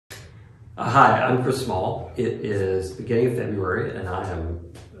Hi, I'm Chris Small. It is the beginning of February, and I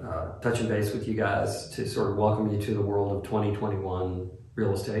am touching base with you guys to sort of welcome you to the world of 2021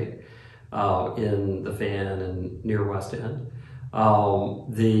 real estate in the Fan and near West End.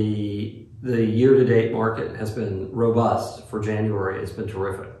 The year-to-date market has been robust for January. It's been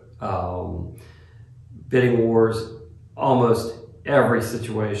terrific. Bidding wars, almost every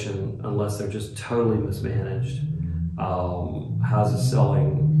situation, unless they're just totally mismanaged. Houses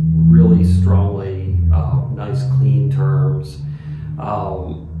selling really strongly, nice clean terms.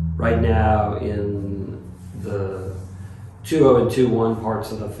 Right now in the 2.0 and 2.1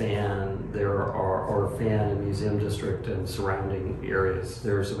 parts of the Fan, there are Fan and Museum District and surrounding areas.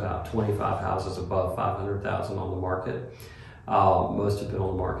 There's about 25 houses above 500,000 on the market. Most have been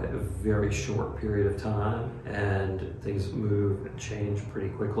on the market a very short period of time, and things move and change pretty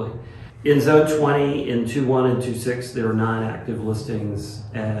quickly. In Zone 20, in 2.1 and 2.6, there are 9 active listings,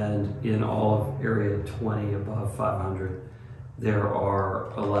 and in all of Area 20 above 500, there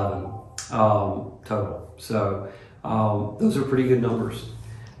are 11 total. So those are pretty good numbers,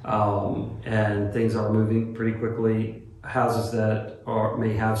 and things are moving pretty quickly. Houses that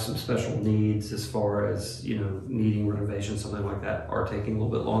may have some special needs as far as, needing renovation, something like that, are taking a little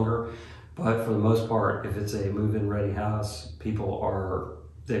bit longer. But for the most part, if it's a move-in ready house, they will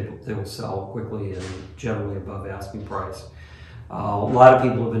sell quickly and generally above asking price. A lot of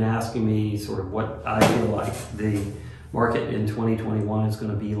people have been asking me sort of what I feel like the market in 2021 is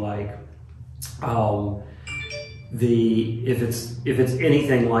going to be like. If it's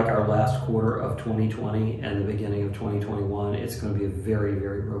anything like our last quarter of 2020 and the beginning of 2021, it's going to be a very,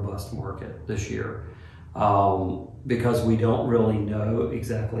 very robust market this year. Because we don't really know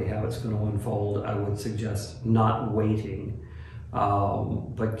exactly how it's going to unfold, I would suggest not waiting,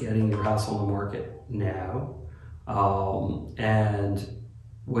 but getting your house on the market now. And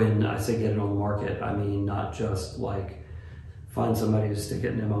when I say get it on the market, I mean not just like find somebody to stick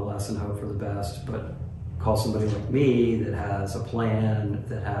it in MLS and hope for the best, but call somebody like me that has a plan,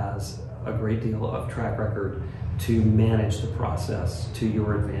 that has a great deal of track record to manage the process to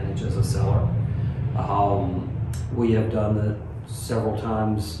your advantage as a seller. We have done that several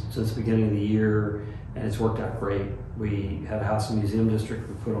times since the beginning of the year, and it's worked out great. We had a house in Museum District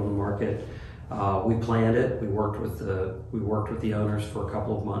we put on the market. We planned it. We worked with the owners for a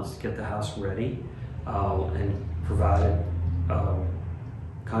couple of months to get the house ready, and provided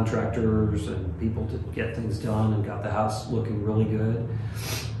contractors and people to get things done, and got the house looking really good.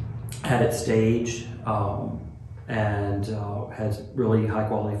 Had it staged, and had really high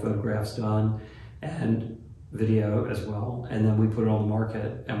quality photographs done and video as well. And then we put it on the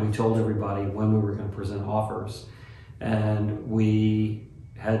market, and we told everybody when we were going to present offers. And we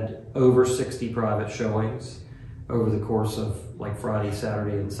had over 60 private showings over the course of like Friday,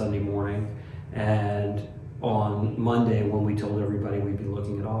 Saturday, and Sunday morning. And on Monday, when we told everybody we'd be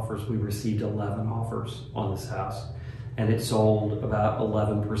looking at offers, we received 11 offers on this house, and it sold about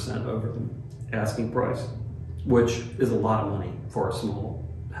 11% over the asking price, which is a lot of money for a small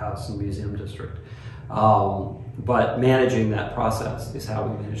house in the Museum District. But managing that process is how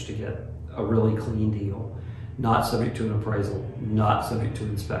we managed to get a really clean deal, not subject to an appraisal, not subject to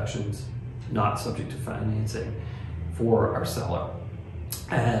inspections, not subject to financing for our seller.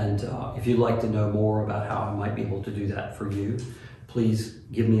 And if you'd like to know more about how I might be able to do that for you, please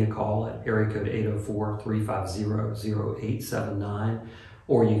give me a call at area code 804-350-0879,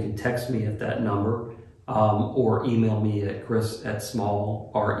 or you can text me at that number, or email me at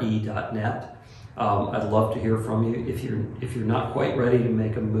chris@smallre.net. I'd love to hear from you. If you're not quite ready to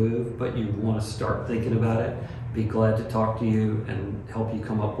make a move, but you want to start thinking about it, be glad to talk to you and help you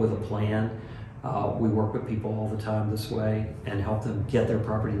come up with a plan. We work with people all the time this way and help them get their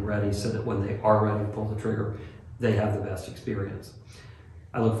property ready so that when they are ready to pull the trigger, they have the best experience.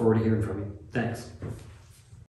 I look forward to hearing from you. Thanks.